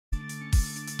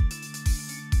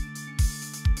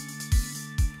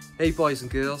Hey boys and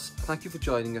girls, thank you for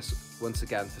joining us once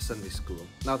again for Sunday School.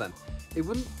 Now then, it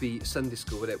wouldn't be Sunday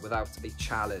School, would it, without a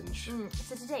challenge?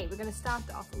 So today we're going to start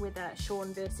off with a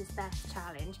Sean versus Beth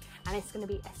challenge, and it's going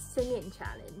to be a singing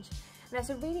challenge. Now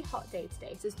it's a really hot day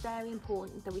today, so it's very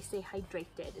important that we stay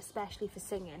hydrated, especially for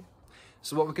singing.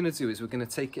 So what we're going to do is we're going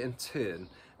to take it in turn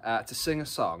to sing a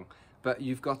song, but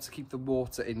you've got to keep the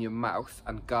water in your mouth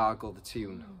and gargle the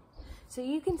tune. So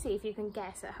you can see if you can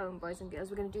guess at home, boys and girls.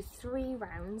 We're going to do 3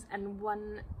 rounds and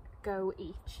 1 go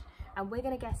each. And we're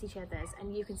going to guess each other's,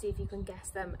 and you can see if you can guess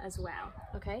them as well.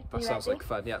 Okay? That sounds like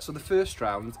fun, yeah. So the first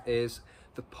round is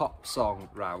the pop song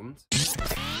round.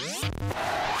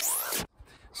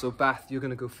 So Beth, you're going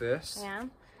to go first. I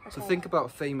am? Okay. So think about a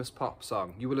famous pop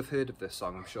song. You will have heard of this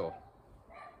song, I'm sure.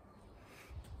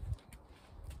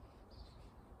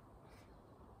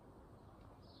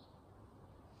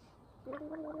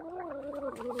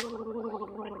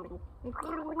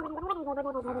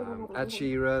 Ed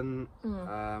Sheeran,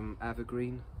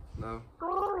 Evergreen, no?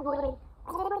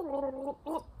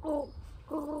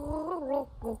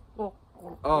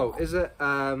 Oh, is it,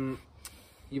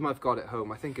 you might have got it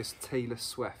home, I think it's Taylor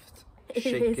Swift.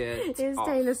 Shake It is Off.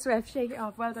 Taylor Swift, Shake It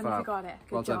Off. Well done Fab. if you got it.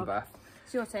 Good well job. done, Beth.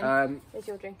 It's your turn. Here's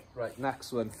your drink. Right,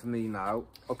 next one for me now.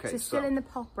 Okay, so still in the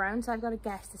pop round, so I've got to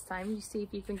guess this time. You see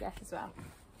if you can guess as well.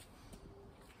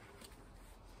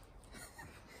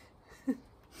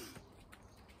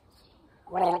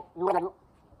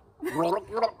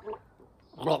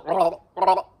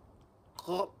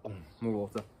 More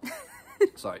water.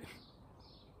 Sorry.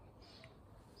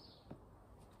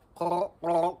 Oh,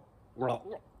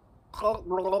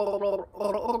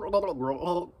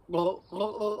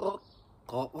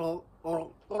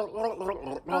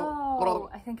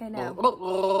 I think I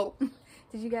know.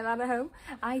 Did you get that at home?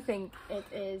 I think it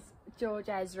is George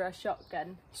Ezra,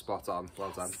 Shotgun. Spot on,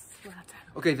 well done. Well done.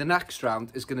 Okay, the next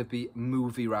round is going to be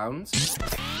movie rounds.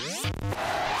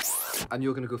 And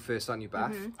you're going to go first, aren't you,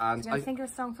 Beth? And I think of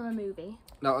a song from a movie.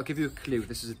 Now, I'll give you a clue.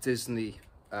 This is a Disney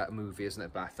movie, isn't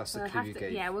it, Beth? That's the clue you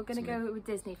gave. Yeah, we're going to go with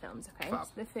Disney films, okay? Fab.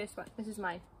 So the first one. This is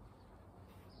mine.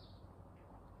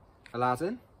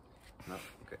 Aladdin? No,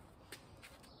 okay.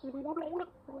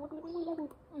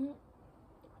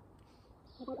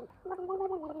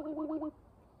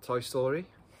 Toy Story?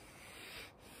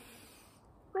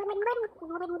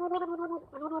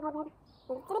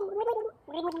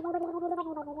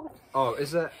 Oh,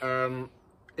 is it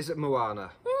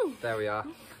Moana? There we are.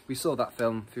 We saw that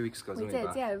film a few weeks ago, didn't we? We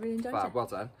did, yeah, we really enjoyed it. Well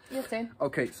done. Your turn.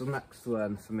 Okay, so next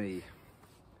one for me.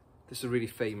 This is a really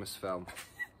famous film.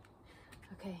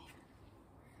 Okay.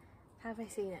 Have I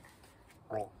seen it?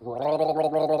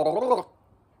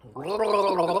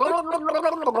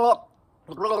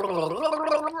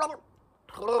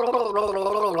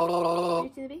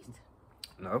 Beauty and the Beast?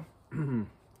 No. I don't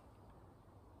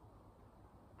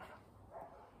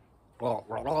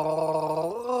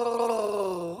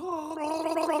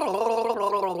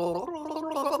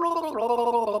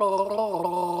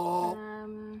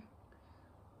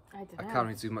know. I can't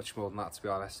really do much more than that, to be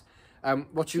honest.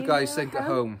 What do you guys think at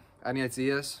home? Any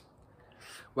ideas?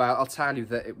 Well, I'll tell you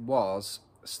that it was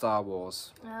Star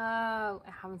Wars. Oh, I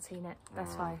haven't seen it.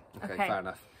 That's fine. Okay, fair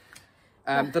enough.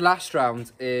 The last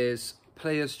round is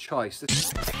Player's Choice,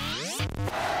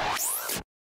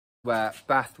 where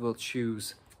Beth will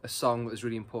choose a song that is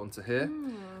really important to her,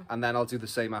 and then I'll do the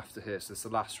same after her, so it's the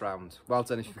last round. Well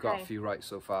done if you've got a few right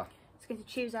so far. Let's get to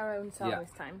choose our own song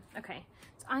this time. Okay,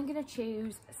 so I'm going to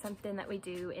choose something that we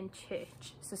do in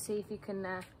church, so see if you can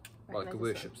like a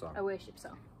worship song. A worship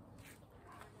song.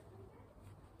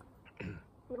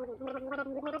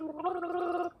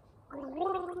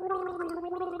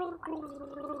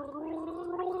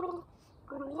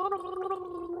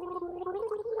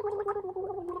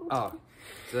 Ah,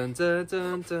 dun dun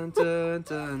dun dun dun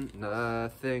dun,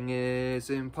 nothing is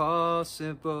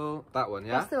impossible. That one,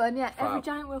 yeah? That's the one, yeah. Fab. Every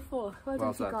giant will fall. Well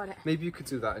done if you got it. Maybe you could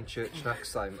do that in church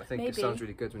next time. I think it sounds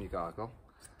really good when you gargle.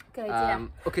 Good idea.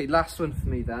 Okay, last one for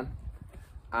me then.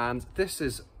 And this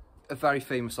is a very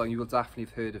famous song. You will definitely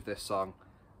have heard of this song.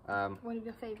 One of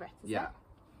your favourites, is yeah. it?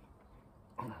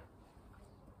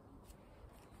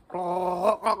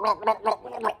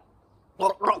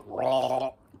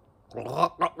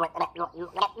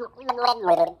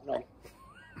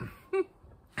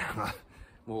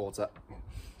 More water.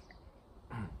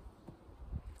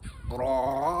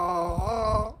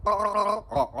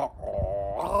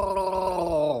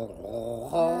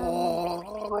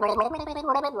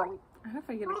 I hope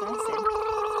I get a guess in.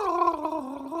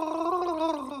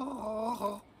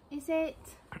 Is it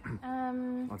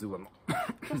I'll do one more.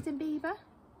 Justin Bieber?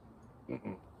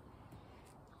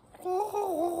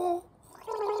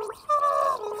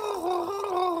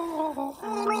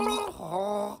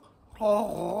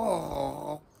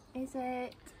 Is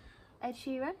it Ed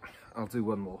Sheeran? I'll do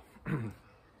one more.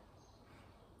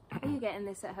 Are you getting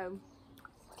this at home?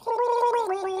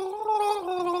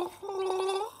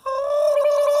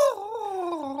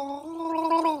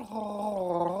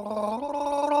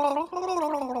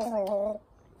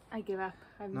 I give up.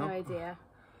 I have no idea.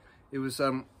 It was,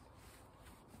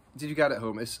 did you get it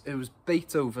home? It was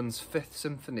Beethoven's Fifth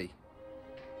Symphony.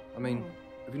 I mean,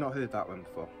 have you not heard that one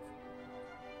before?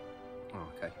 Oh,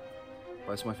 okay.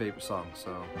 Well, it's my favourite song,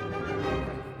 so... Okay.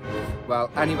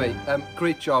 Well, anyway,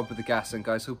 great job with the guessing,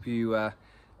 guys. Hope you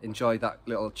enjoyed that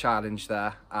little challenge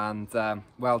there. And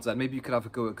well done. Maybe you could have a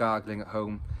go at gargling at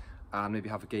home and maybe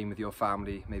have a game with your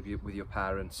family, maybe with your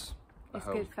parents at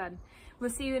home. It's good fun. We'll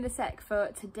see you in a sec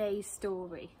for today's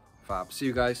story. Fab. See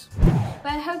you guys.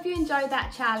 Well, I hope you enjoyed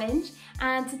that challenge.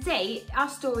 And today, our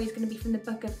story is going to be from the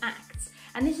book of Acts.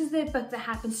 And this is the book that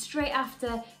happened straight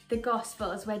after the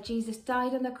Gospels, where Jesus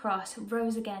died on the cross,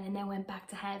 rose again, and then went back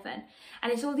to heaven.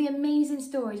 And it's all the amazing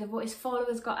stories of what his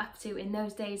followers got up to in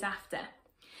those days after.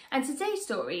 And today's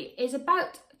story is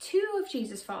about two of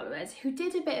Jesus' followers who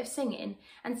did a bit of singing,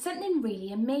 and something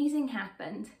really amazing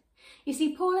happened. You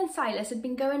see, Paul and Silas had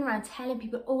been going around telling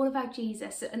people all about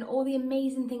Jesus and all the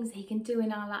amazing things that he can do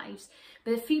in our lives.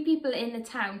 But a few people in the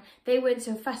town, they weren't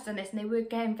so fussed on this, and they were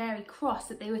getting very cross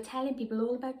that they were telling people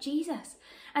all about Jesus.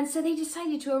 And so they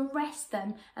decided to arrest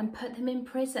them and put them in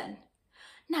prison.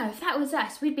 Now, if that was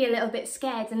us, we'd be a little bit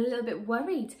scared and a little bit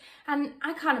worried. And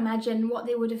I can't imagine what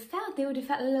they would have felt. They would have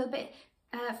felt a little bit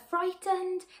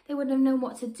frightened. They wouldn't have known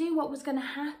what to do, what was going to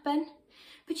happen.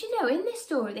 But you know, in this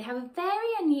story, they have a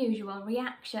very unusual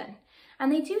reaction,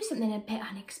 and they do something a bit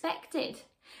unexpected.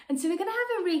 And so we're going to have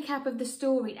a recap of the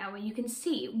story now, where you can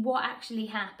see what actually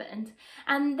happened.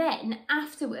 And then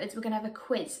afterwards, we're going to have a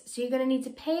quiz. So you're going to need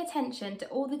to pay attention to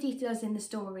all the details in the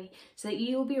story so that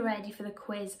you'll be ready for the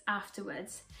quiz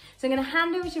afterwards. So I'm going to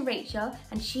hand over to Rachel,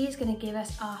 and she is going to give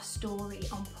us our story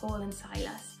on Paul and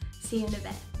Silas. See you in a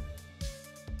bit.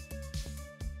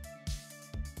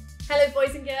 Hello,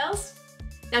 boys and girls.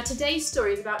 Now, today's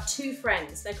story is about two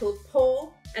friends. They're called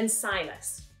Paul and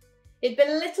Silas. It'd been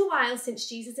a little while since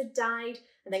Jesus had died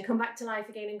and then come back to life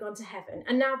again and gone to heaven.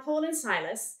 And now Paul and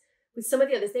Silas, with some of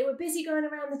the others, they were busy going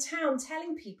around the town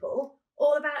telling people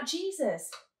all about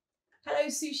Jesus. Hello,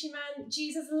 sushi man.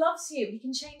 Jesus loves you. He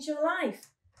can change your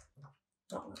life. Knock,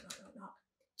 knock, knock, knock, knock.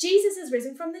 Jesus has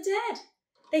risen from the dead.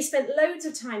 They spent loads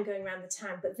of time going around the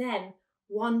town, but then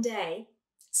one day,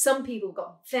 some people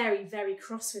got very, very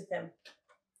cross with them.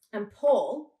 And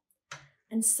Paul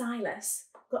and Silas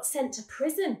got sent to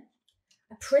prison.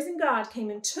 A prison guard came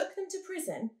and took them to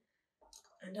prison,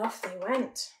 and off they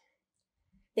went.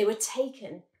 They were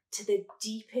taken to the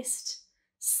deepest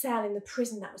cell in the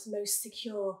prison that was most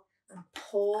secure. And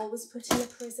Paul was put in the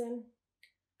prison,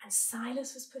 and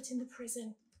Silas was put in the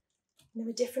prison. And there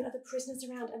were different other prisoners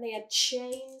around, and they had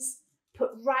chains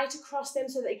put right across them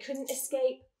so they couldn't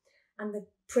escape. And the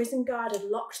prison guard had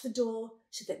locked the door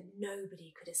so that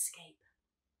nobody could escape.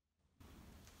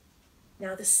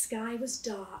 Now the sky was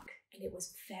dark and it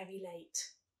was very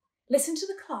late. Listen to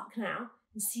the clock now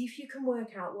and see if you can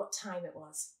work out what time it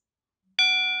was.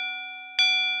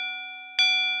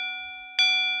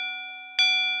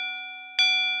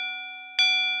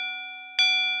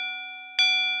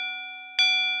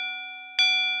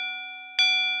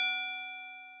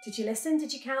 Did you listen?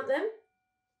 Did you count them?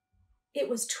 It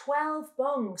was 12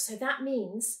 bongs, so that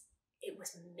means it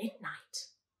was midnight.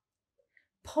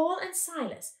 Paul and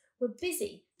Silas were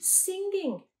busy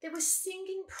singing. They were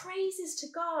singing praises to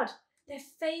God, their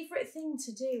favourite thing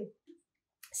to do.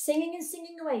 Singing and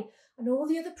singing away, and all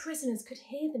the other prisoners could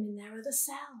hear them in their other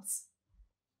cells.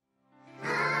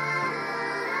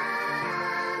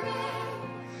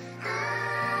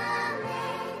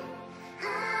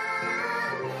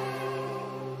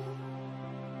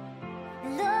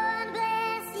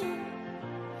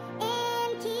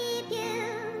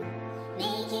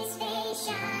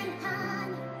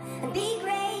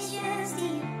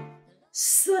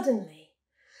 Suddenly,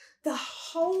 the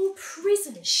whole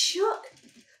prison shook.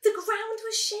 The ground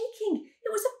was shaking.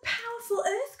 It was a powerful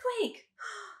earthquake.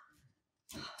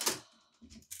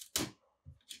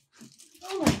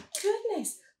 Oh my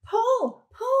goodness. Paul,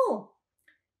 look,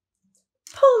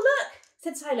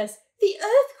 said Silas. The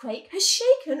earthquake has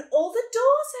shaken all the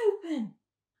doors open.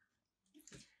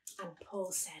 And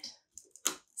Paul said,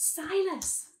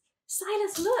 Silas,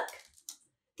 look.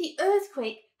 The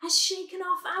earthquake has shaken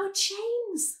off our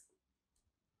chains.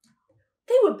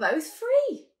 They were both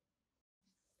free.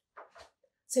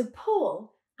 So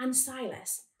Paul and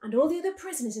Silas And all the other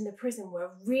prisoners in the prison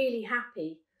were really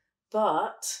happy.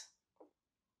 But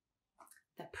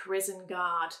the prison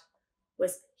guard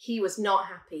was not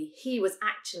happy. He was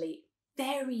actually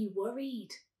very worried.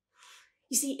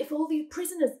 You see, if all the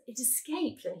prisoners had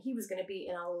escaped, then he was going to be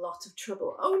in a lot of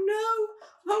trouble. Oh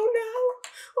no,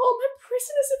 all my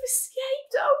prisoners have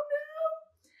escaped, oh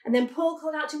no. And then Paul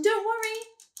called out to him, don't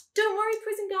worry,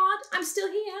 prison guard, I'm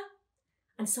still here.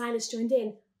 And Silas joined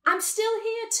in, I'm still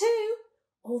here too.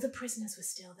 All the prisoners were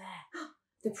still there.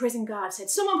 The prison guard said,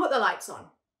 someone put the lights on.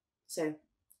 So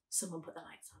someone put the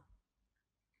lights on.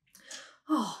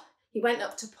 Oh, he went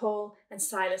up to Paul and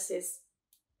Silas's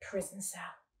prison cell.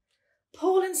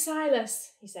 Paul and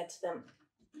Silas, he said to them,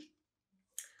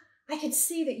 I can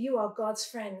see that you are God's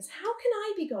friends. How can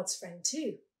I be God's friend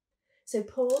too? So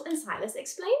Paul and Silas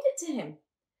explained it to him.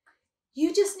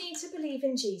 You just need to believe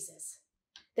in Jesus,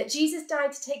 that Jesus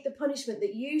died to take the punishment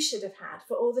that you should have had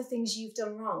for all the things you've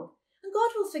done wrong, and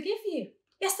God will forgive you.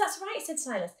 Yes, that's right, said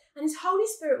Silas, and his Holy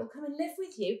Spirit will come and live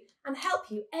with you and help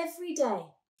you every day.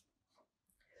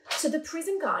 So the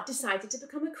prison guard decided to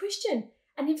become a Christian,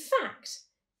 and in fact,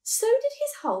 so did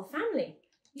his whole family.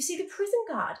 You see, the prison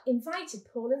guard invited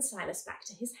Paul and Silas back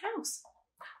to his house.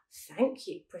 Thank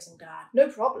you, prison guard, no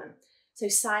problem. So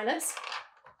Silas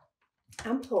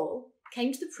and Paul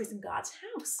came to the prison guard's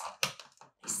house.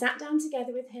 They sat down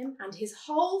together with him and his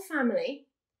whole family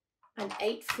and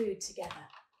ate food together.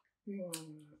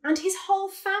 And his whole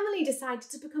family decided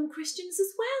to become Christians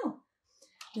as well.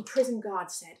 The prison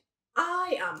guard said,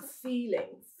 I am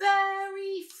feeling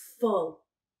very full.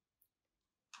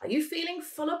 Are you feeling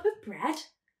full up of bread?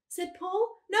 Said Paul.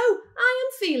 No, I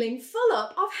am feeling full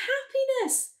up of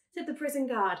happiness, said the prison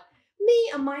guard.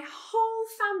 Me and my whole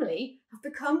family have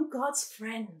become God's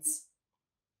friends.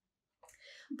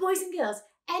 Boys and girls,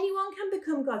 anyone can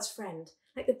become God's friend,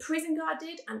 like the prison guard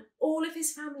did and all of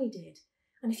his family did.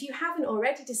 And if you haven't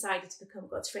already decided to become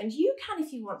God's friend, you can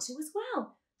if you want to as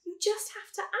well. You just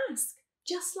have to ask,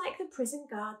 just like the prison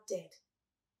guard did.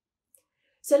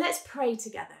 So let's pray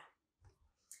together.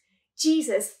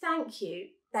 Jesus, thank you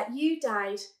that you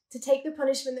died to take the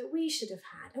punishment that we should have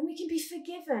had, and we can be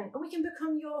forgiven and we can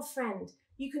become your friend.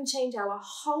 You can change our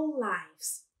whole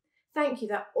lives. Thank you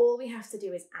that all we have to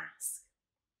do is ask.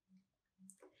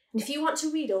 And if you want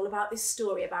to read all about this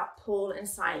story about Paul and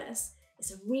Silas,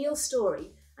 it's a real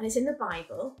story and it's in the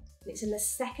Bible, and it's in the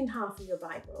second half of your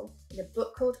Bible, in a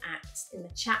book called Acts, in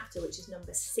the chapter which is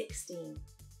number 16.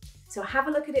 So have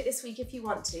a look at it this week if you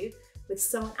want to, with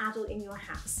some adult in your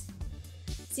house.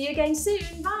 See you again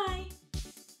soon, bye!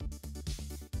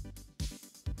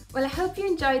 Well, I hope you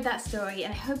enjoyed that story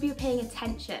and I hope you're paying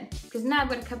attention, because now I've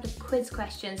got a couple of quiz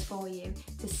questions for you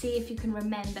to see if you can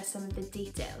remember some of the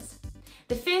details.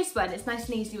 The first one, it's nice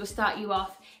and easy, will start you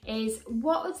off, is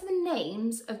what was the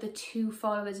names of the two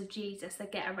followers of Jesus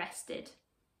that get arrested?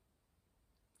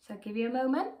 So I'll give you a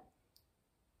moment.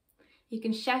 You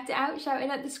can shout it out, shout it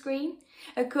at the screen.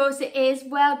 Of course it is,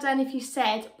 well done if you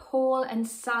said Paul and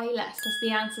Silas. That's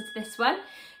the answer to this one.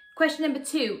 Question number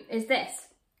 2 is this.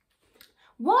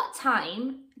 What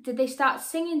time did they start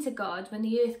singing to God when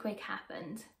the earthquake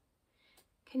happened?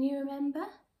 Can you remember?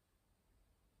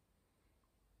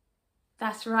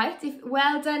 That's right.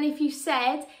 Well done if you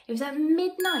said it was at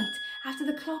midnight after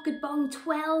the clock had bonged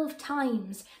 12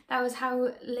 times. That was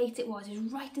how late it was. It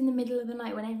was right in the middle of the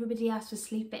night when everybody else was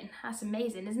sleeping. That's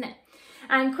amazing, isn't it?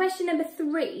 And question number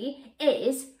 3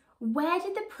 is, where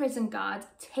did the prison guard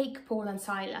take Paul and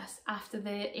Silas after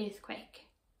the earthquake?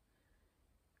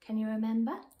 Can you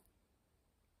remember?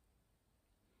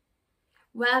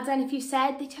 Well done if you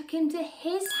said they took him to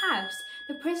his house.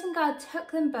 The prison guard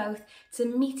took them both to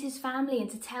meet his family and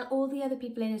to tell all the other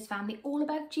people in his family all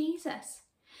about Jesus.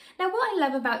 Now, what I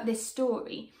love about this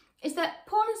story is that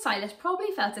Paul and Silas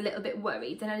probably felt a little bit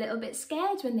worried and a little bit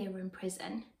scared when they were in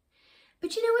prison.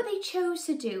 But you know what they chose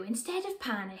to do? Instead of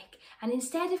panic and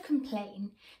instead of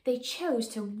complain, they chose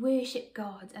to worship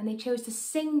God and they chose to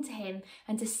sing to him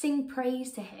and to sing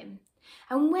praise to him.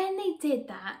 And when they did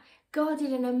that, God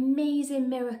did an amazing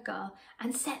miracle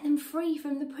and set them free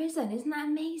from the prison. Isn't that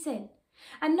amazing?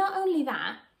 And not only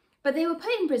that, but they were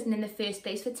put in prison in the first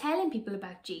place for telling people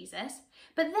about Jesus.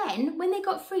 But then, when they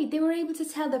got freed, they were able to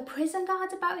tell the prison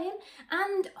guard about him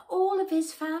and all of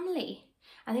his family.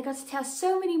 And they got to tell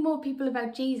so many more people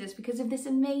about Jesus because of this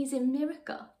amazing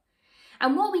miracle.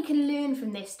 And what we can learn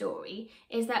from this story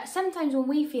is that sometimes when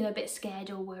we feel a bit scared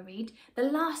or worried, the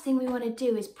last thing we want to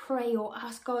do is pray or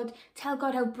ask God, tell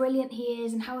God how brilliant he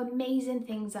is and how amazing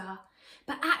things are.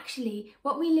 But actually,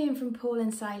 what we learn from Paul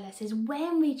and Silas is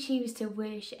when we choose to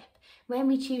worship, when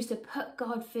we choose to put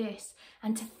God first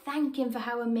and to thank him for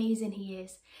how amazing he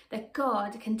is, that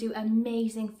God can do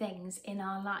amazing things in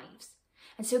our lives.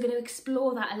 And so we're going to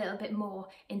explore that a little bit more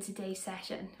in today's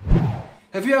session.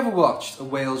 Have you ever watched a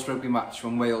Wales rugby match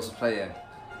when Wales are playing?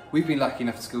 We've been lucky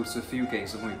enough to go to a few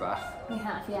games, haven't we, Beth? We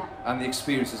have, yeah. And the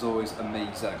experience is always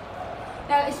amazing.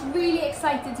 Now, it's really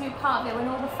exciting to be part of it when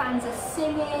all the fans are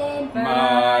singing.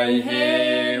 My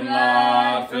hymn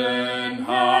lad yn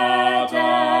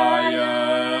hadayan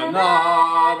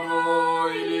anwyli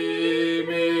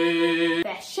mi.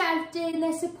 They're shouting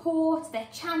their support, they're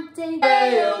chanting.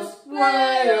 Wales,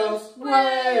 Wales,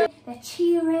 Wales. They're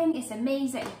cheering, it's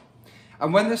amazing.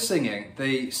 And when they're singing,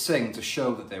 they sing to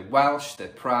show that they're Welsh, they're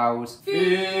proud.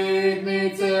 Feed me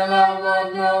till I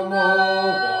want no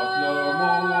more,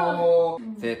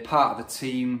 They're part of the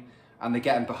team and they're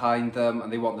getting behind them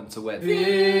and they want them to win.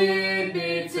 Feed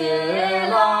me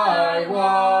till I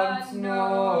want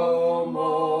no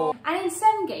more. And in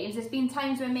some games, there's been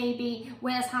times where maybe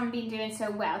Wales haven't been doing so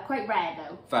well. Quite rare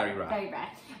though. Very rare. Very rare.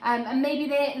 And maybe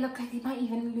they look like they might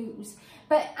even lose.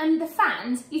 And the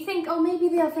fans, you think, oh, maybe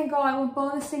they'll think, oh, I won't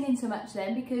bother singing so much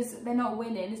then because they're not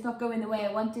winning. It's not going the way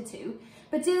I wanted to.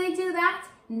 But do they do that?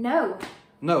 No.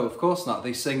 No, of course not.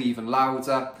 They sing even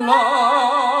louder.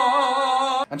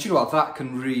 And you know what? That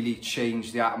can really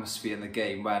change the atmosphere in the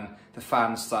game when the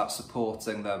fans start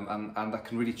supporting them and that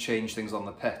can really change things on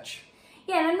the pitch.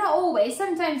 Yeah, and not always.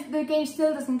 Sometimes the game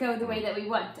still doesn't go the way that we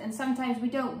want and sometimes we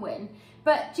don't win.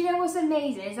 But do you know what's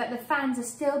amazing is that the fans are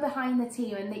still behind the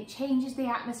team and it changes the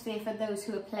atmosphere for those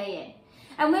who are playing.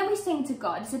 And when we sing to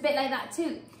God, it's a bit like that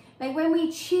too. Like when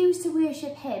we choose to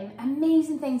worship him,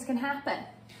 amazing things can happen.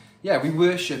 Yeah, we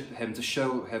worship him to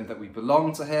show him that we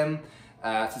belong to him,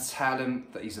 to tell him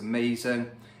that he's amazing,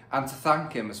 and to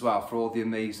thank him as well for all the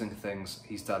amazing things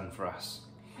he's done for us.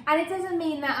 And it doesn't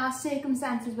mean that our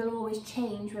circumstances will always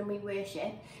change when we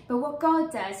worship, but what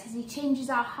God does is he changes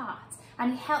our hearts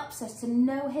and he helps us to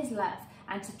know his love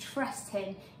and to trust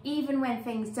him even when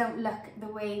things don't look the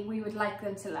way we would like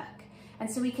them to look.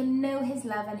 And so we can know his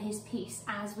love and his peace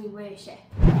as we worship.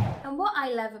 And what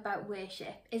I love about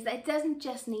worship is that it doesn't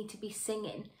just need to be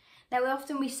singing. Now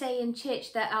often we say in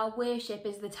church that our worship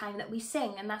is the time that we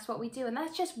sing and that's what we do, and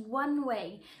that's just one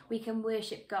way we can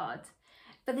worship God.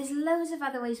 But there's loads of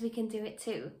other ways we can do it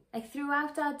too. Like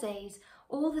throughout our days,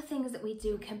 all the things that we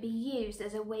do can be used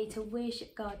as a way to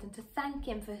worship God and to thank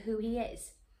him for who he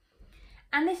is.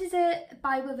 And this is a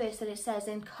Bible verse that it says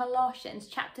in Colossians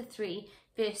chapter 3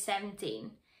 verse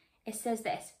 17. It says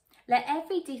this: let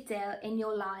every detail in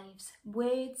your lives,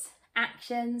 words,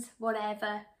 actions,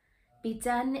 whatever, be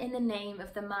done in the name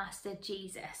of the Master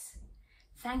Jesus,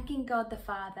 thanking God the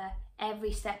Father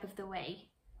every step of the way.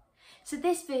 So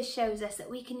this verse shows us that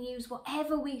we can use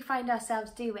whatever we find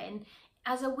ourselves doing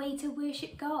as a way to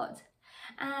worship God.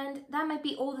 And that might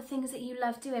be all the things that you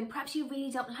love doing. Perhaps you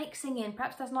really don't like singing.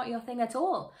 Perhaps that's not your thing at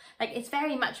all. Like it's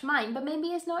very much mine, but maybe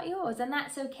it's not yours, and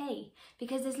that's okay.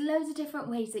 Because there's loads of different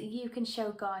ways that you can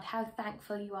show God how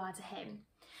thankful you are to him.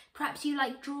 Perhaps you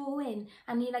like drawing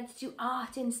and you like to do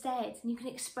art instead, and you can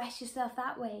express yourself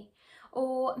that way.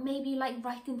 Or maybe you like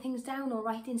writing things down or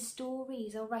writing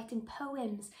stories or writing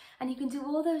poems, and you can do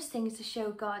all those things to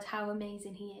show God how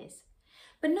amazing he is.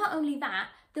 But not only that,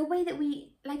 the way that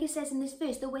we, like it says in this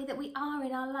verse, the way that we are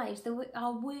in our lives,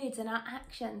 our words and our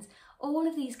actions, all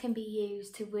of these can be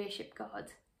used to worship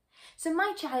God. So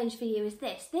my challenge for you is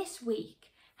this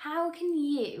week, how can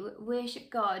you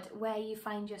worship God where you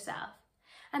find yourself?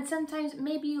 And sometimes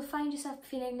maybe you'll find yourself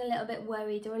feeling a little bit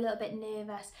worried or a little bit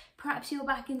nervous. Perhaps you're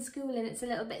back in school and it's a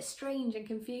little bit strange and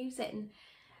confusing.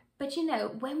 But you know,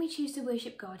 when we choose to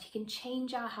worship God, he can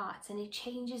change our hearts and he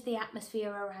changes the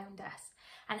atmosphere around us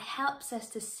and helps us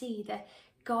to see that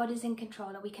God is in control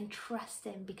and we can trust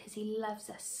him because he loves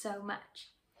us so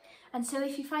much. And so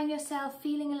if you find yourself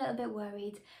feeling a little bit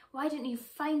worried, why don't you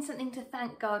find something to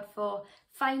thank God for,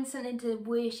 find something to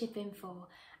worship him for,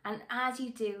 and as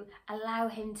you do, allow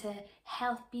him to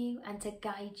help you and to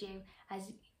guide you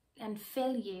and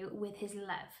fill you with his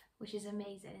love, which is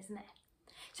amazing, isn't it?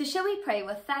 So shall we pray?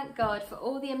 We'll thank God for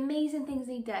all the amazing things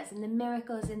he does and the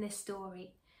miracles in this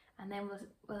story. And then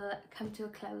we'll come to a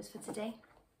close for today.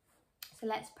 So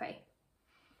let's pray.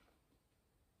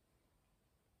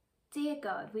 Dear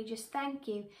God, we just thank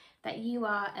you that you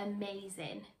are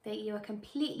amazing, that you are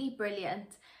completely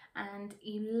brilliant and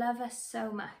you love us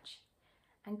so much.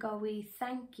 And God, we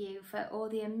thank you for all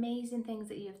the amazing things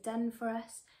that you have done for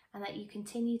us and that you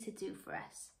continue to do for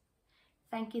us.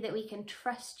 Thank you that we can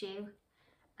trust you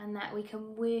and that we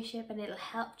can worship and it'll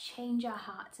help change our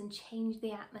hearts and change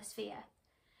the atmosphere.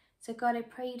 So God, I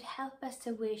pray you'd help us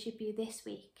to worship you this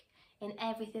week in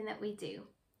everything that we do.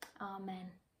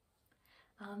 Amen.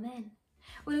 Amen.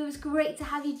 Well, it was great to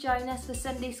have you join us for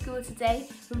Sunday School today.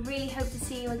 We really hope to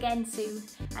see you again soon,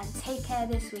 and take care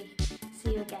this week.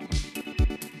 See you again.